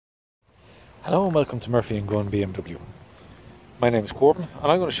Hello and welcome to Murphy & Gunn BMW. My name is Corban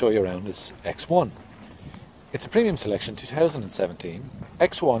and I'm going to show you around this X1. It's a premium selection 2017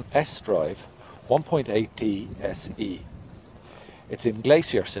 X1 sDrive18d SE. It's in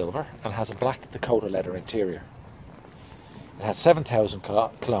glacier silver and has a black Dakota leather interior. It has 7,000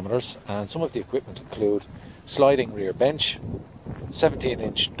 kilometers and some of the equipment include sliding rear bench,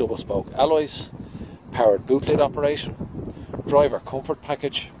 17-inch double spoke alloys, powered boot lid operation, driver comfort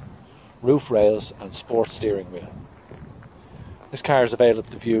package, roof rails and sports steering wheel. This car is available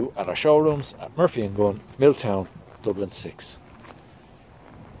to view at our showrooms at Murphy & Gunn, Milltown, Dublin 6.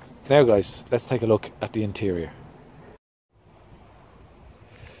 Now guys, let's take a look at the interior.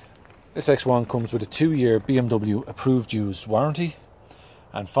 This X1 comes with a 2-year BMW approved used warranty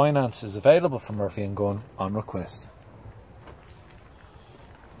and finance is available from Murphy & Gunn on request.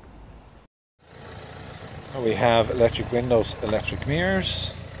 We have electric windows, electric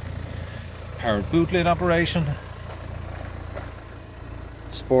mirrors, powered boot lid operation,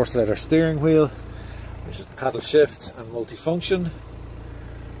 sports leather steering wheel, which is paddle shift and multifunction.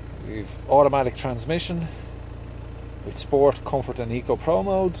 We've automatic transmission with sport, comfort and eco pro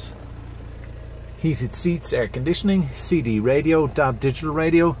modes, heated seats, air conditioning, CD radio, DAB digital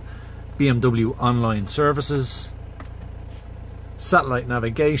radio, BMW online services, satellite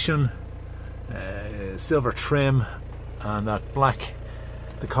navigation, silver trim and that black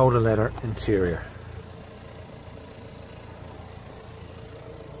Dakota leather interior.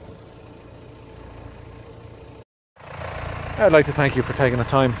 I'd like to thank you for taking the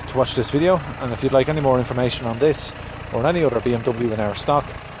time to watch this video, and if you'd like any more information on this or any other BMW in our stock,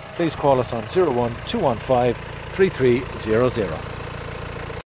 please call us on 01 215 3300.